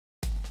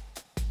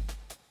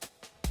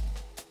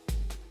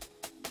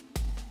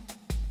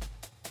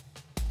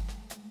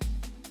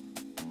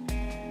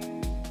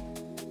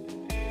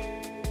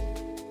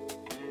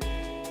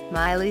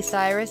Miley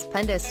Cyrus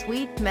penned a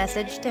sweet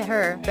message to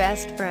her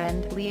best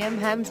friend Liam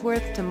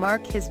Hemsworth to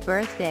mark his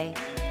birthday.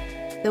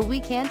 The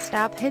We Can't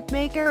Stop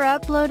hitmaker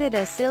uploaded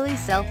a silly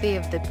selfie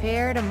of the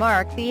pair to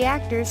mark the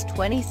actor's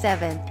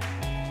 27th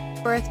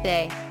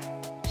birthday.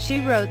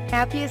 She wrote,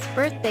 "Happiest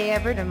birthday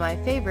ever to my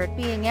favorite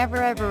being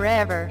ever ever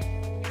ever.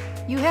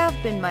 You have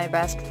been my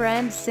best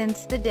friend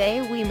since the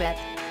day we met.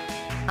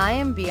 I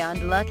am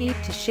beyond lucky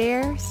to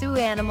share zoo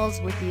animals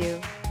with you.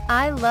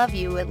 I love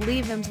you at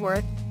Liam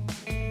Hemsworth."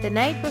 The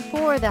night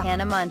before, the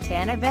Hannah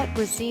Montana vet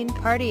was seen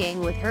partying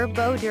with her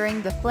beau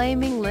during the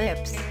Flaming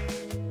Lips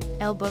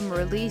album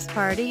release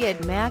party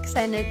at Max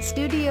 &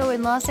 Studio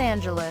in Los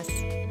Angeles.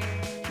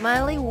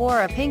 Miley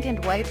wore a pink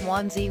and white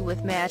onesie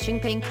with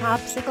matching pink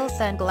popsicle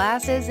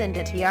sunglasses and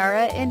a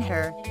tiara in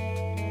her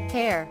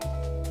hair.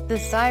 The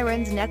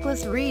Siren's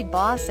necklace read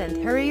Boss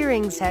and her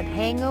earrings had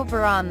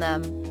hangover on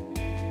them.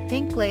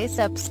 Pink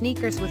lace-up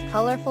sneakers with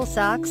colorful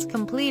socks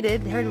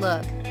completed her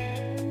look.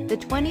 The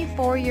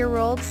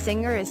 24-year-old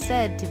singer is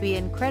said to be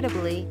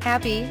incredibly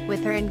happy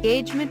with her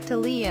engagement to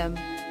Liam.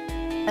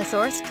 A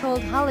source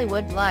told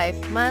Hollywood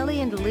Life,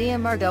 "Miley and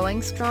Liam are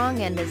going strong,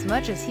 and as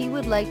much as he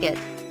would like it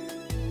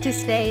to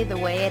stay the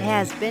way it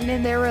has been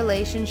in their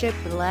relationship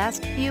the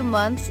last few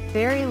months,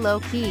 very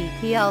low-key,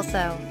 he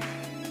also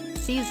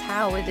sees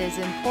how it is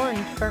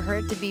important for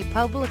her to be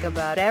public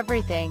about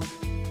everything.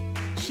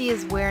 She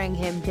is wearing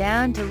him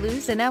down to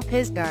loosen up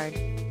his guard."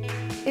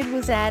 It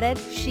was added,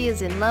 "She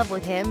is in love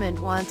with him and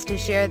wants to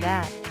share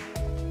that.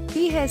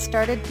 He has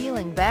started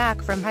peeling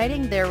back from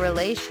hiding their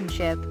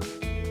relationship,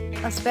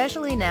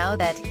 especially now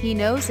that he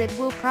knows it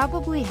will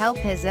probably help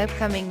his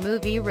upcoming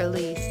movie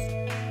release.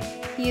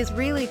 He is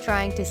really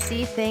trying to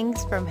see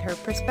things from her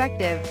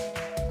perspective.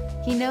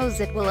 He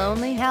knows it will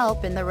only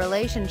help in the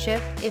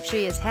relationship. If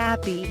she is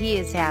happy, he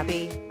is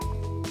happy."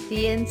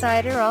 The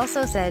insider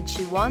also said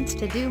she wants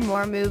to do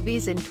more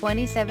movies in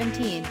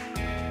 2017,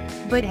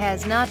 but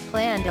has not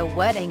planned a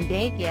wedding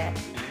date yet.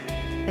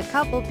 The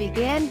couple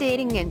began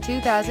dating in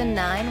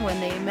 2009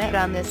 when they met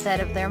on the set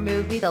of their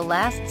movie The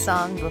Last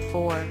Song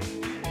before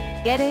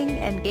getting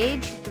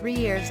engaged 3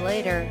 years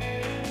later.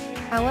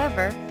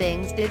 However,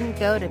 things didn't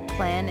go to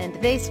plan and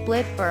they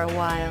split for a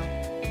while.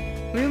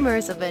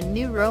 Rumors of a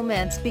new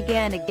romance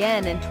began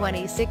again in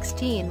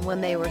 2016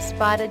 when they were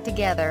spotted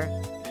together.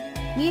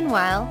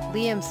 Meanwhile,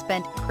 Liam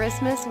spent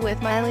Christmas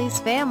with Miley's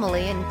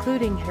family,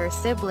 including her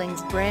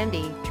siblings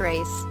Brandy,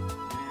 Trace,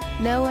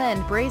 Noah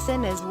and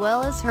Brayson, as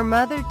well as her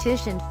mother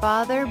Tish and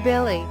father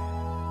Billy.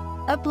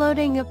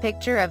 Uploading a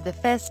picture of the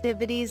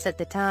festivities at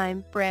the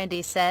time,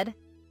 Brandy said,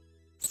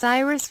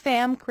 "Cyrus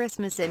fam,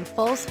 Christmas in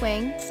full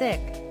swing, sick.